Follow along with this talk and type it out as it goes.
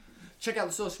Check out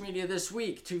the social media this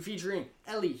week, featuring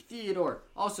Ellie, Theodore.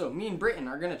 Also, me and Britton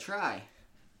are going to try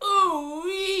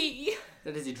Oowee!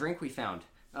 That is a drink we found.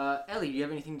 Ellie, do you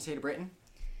have anything to say to Britton?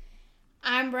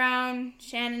 I'm brown.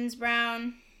 Shannon's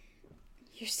brown.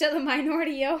 You're still a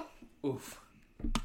minority, yo. Oof.